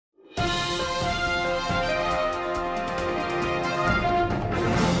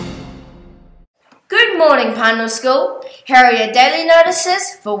morning, Pinehill School. Here are your daily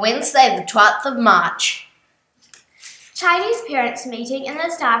notices for Wednesday, the 12th of March. Chinese parents meeting in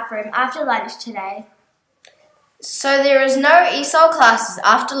the staff room after lunch today. So there is no ESOL classes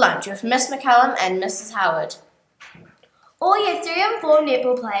after lunch with Miss McCallum and Mrs. Howard. All year 3 and 4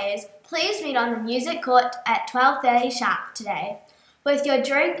 netball players, please meet on the music court at 12:30 sharp today with your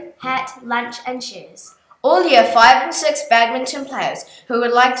drink, hat, lunch and shoes. All year 5 and 6 badminton players who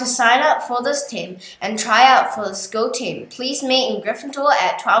would like to sign up for this team and try out for the school team, please meet in Gryffindor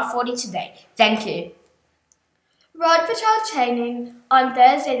at 12:40 today. Thank you. Road patrol training on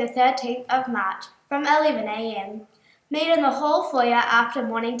Thursday the 13th of March from 11 a.m. Meet in the hall foyer after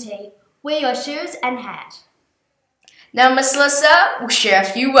morning tea. Wear your shoes and hat. Now Miss Lissa will share a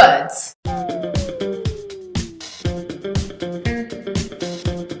few words.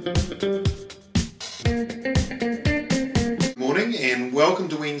 Morning and welcome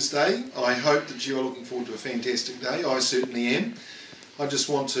to Wednesday. I hope that you are looking forward to a fantastic day. I certainly am. I just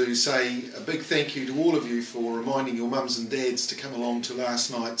want to say a big thank you to all of you for reminding your mums and dads to come along to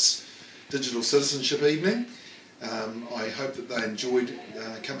last night's digital citizenship evening. I hope that they enjoyed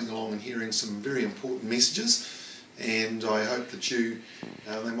coming along and hearing some very important messages, and I hope that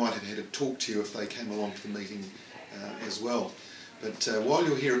they might have had a talk to you if they came along to the meeting as well. But while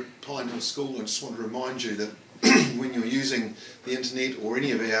you're here at Pinehill School, I just want to remind you that when you're using the internet or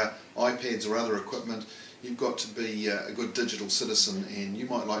any of our iPads or other equipment, you've got to be a good digital citizen, and you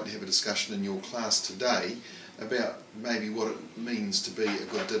might like to have a discussion in your class today about maybe what it means to be a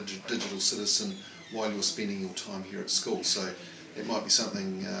good digital citizen while you're spending your time here at school. So it might be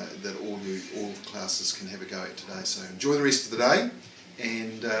something that all classes can have a go at today. So enjoy the rest of the day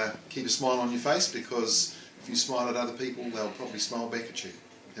and keep a smile on your face, because if you smile at other people, they'll probably smile back at you.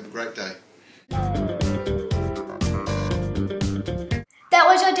 Have a great day. That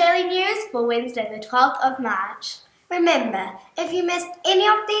was your daily news for Wednesday the 12th of March. Remember, if you missed any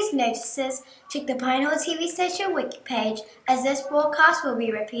of these notices, check the Pinehill TV station wiki page, as this broadcast will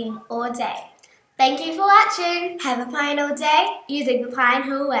be repeating all day. Thank you for watching. Have a Pinehill day using the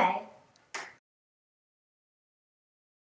Pinehill way.